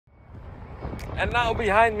And now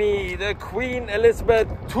behind me, the Queen Elizabeth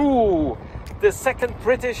II, the second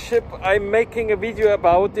British ship I'm making a video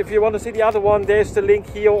about. If you want to see the other one, there's the link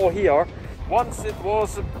here or here. Once it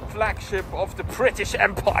was a flagship of the British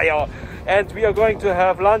Empire, and we are going to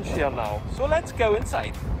have lunch here now. So let's go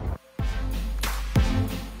inside.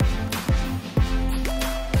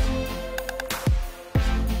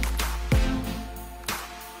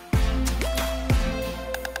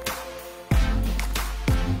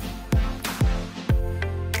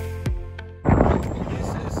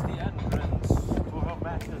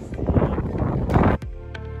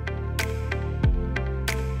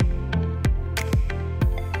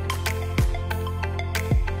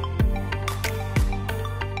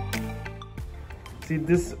 See,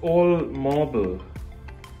 this all marble.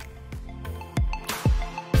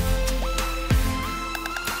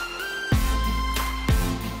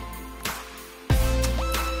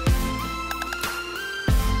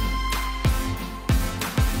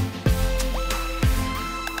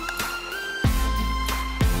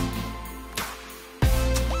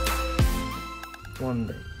 One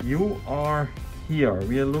day. You are here.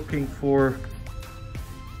 We are looking for...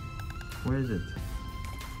 Where is it?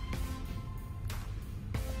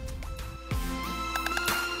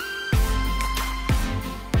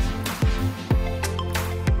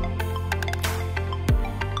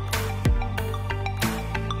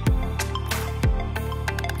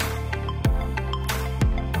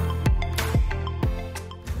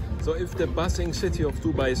 So if the buzzing city of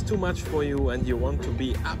Dubai is too much for you and you want to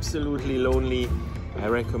be absolutely lonely, I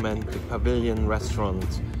recommend the Pavilion restaurant,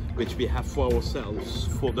 which we have for ourselves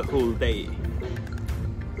for the whole day.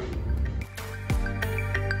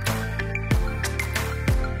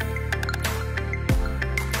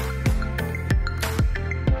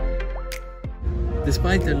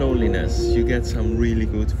 Despite the loneliness, you get some really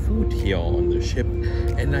good food here on the ship,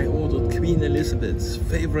 and I ordered Queen Elizabeth's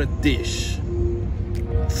favorite dish.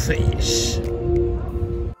 Fish.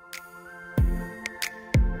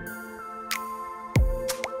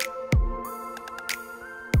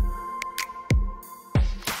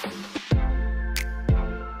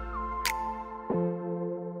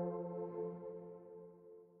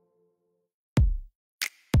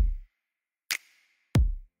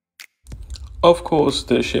 Of course,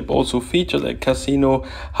 the ship also featured a casino,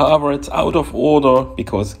 however it's out of order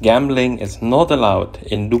because gambling is not allowed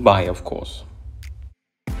in Dubai, of course.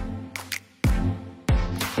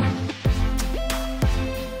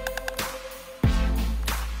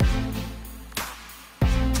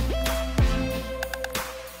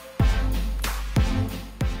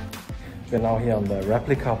 We're now here on the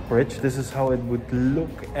replica bridge. This is how it would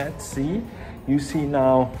look at sea. You see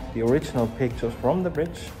now the original pictures from the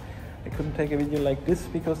bridge. I couldn't take a video like this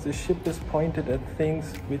because the ship is pointed at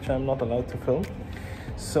things which I'm not allowed to film.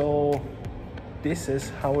 So this is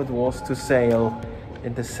how it was to sail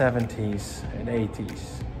in the 70s and 80s.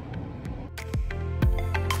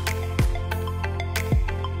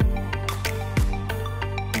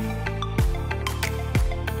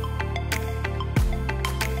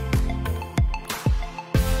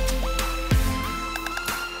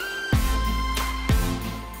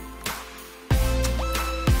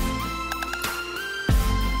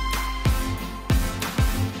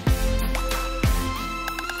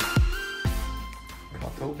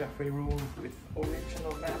 Photography room with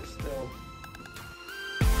original maps still.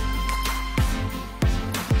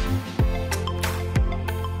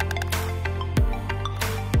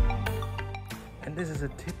 And this is a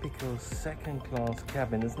typical second-class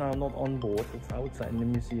cabin. It's now not on board, it's outside in the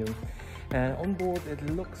museum. On board it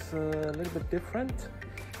looks a little bit different.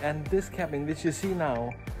 And this cabin, which you see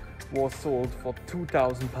now, was sold for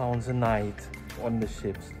 £2,000 a night on the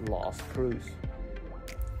ship's last cruise.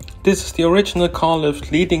 This is the original car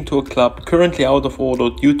lift leading to a club currently out of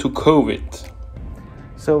order due to COVID.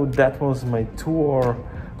 So that was my tour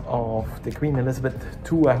of the Queen Elizabeth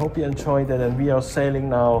II. I hope you enjoyed it, and we are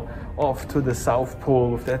sailing now off to the South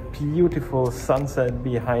Pole with that beautiful sunset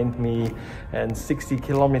behind me and 60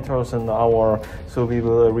 kilometers an hour. So we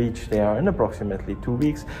will reach there in approximately 2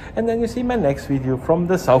 weeks, and then you see my next video from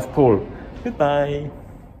the South Pole. Goodbye.